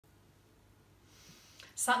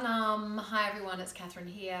Satnam, hi everyone, it's Catherine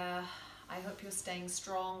here. I hope you're staying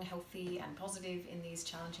strong, healthy and positive in these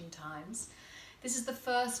challenging times. This is the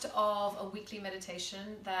first of a weekly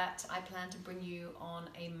meditation that I plan to bring you on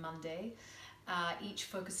a Monday, each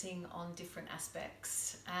focusing on different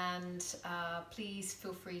aspects. And please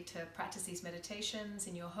feel free to practice these meditations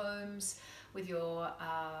in your homes, with your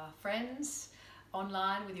friends,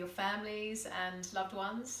 online with your families and loved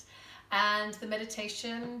ones. And the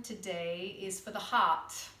meditation today is for the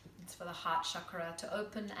heart. It's for the heart chakra to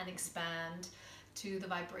open and expand to the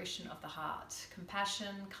vibration of the heart.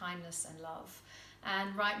 Compassion, kindness and love.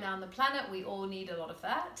 And right now on the planet we all need a lot of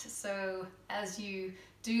that. So as you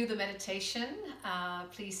do the meditation,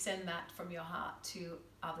 please send that from your heart to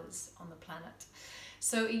others on the planet.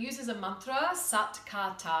 So it uses a mantra, Sat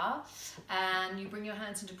Ka Ta, and you bring your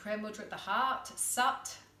hands into prayer mudra at the heart.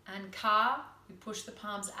 Sat and Ka, you push the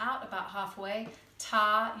palms out about halfway.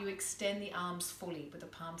 Ta, you extend the arms fully with the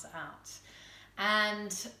palms out.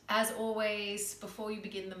 And as always, before you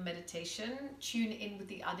begin the meditation, tune in with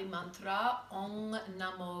the Adi mantra, Om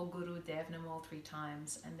Namo Guru Dev Namo 3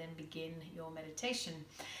 times, and then begin your meditation.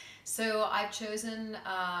 So I've chosen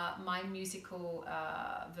my musical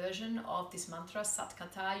version of this mantra, Sat Ka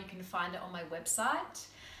Ta. You can find it on my website.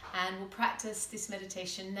 And we'll practice this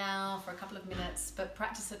meditation now for a couple of minutes, but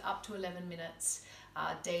practice it up to 11 minutes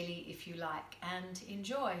daily if you like, and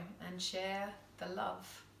enjoy and share the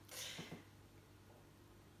love.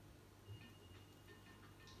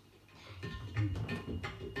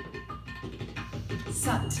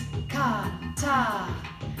 Sat Ka Ta,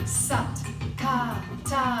 Sat Ka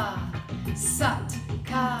Ta, Sat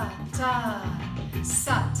Ka Ta,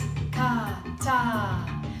 Sat Ka Ta,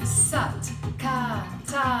 Sat Ka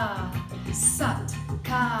Ta, Sat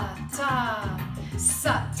Ka Ta,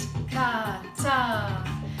 Sat Ka Ta,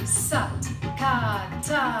 Sat Ka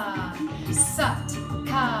Ta, Sat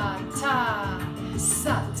Ka Ta,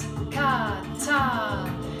 Sat Ka Ta,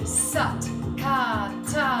 Sat Ka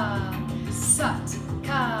Ta, Sat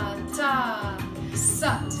Ka Ta,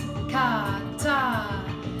 Sat Ka Ta,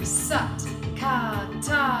 Sat Ka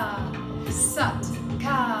Ta, Sat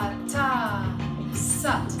Ka Ta,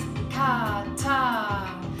 Sat Ka Ta.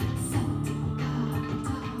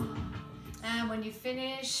 And when you've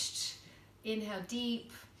finished, inhale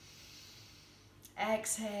deep,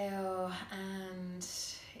 exhale, and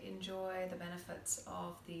enjoy the benefits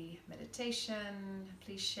of the meditation.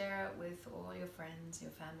 Please share it with all your friends,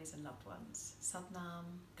 your families and loved ones. Satnam,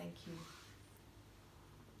 thank you.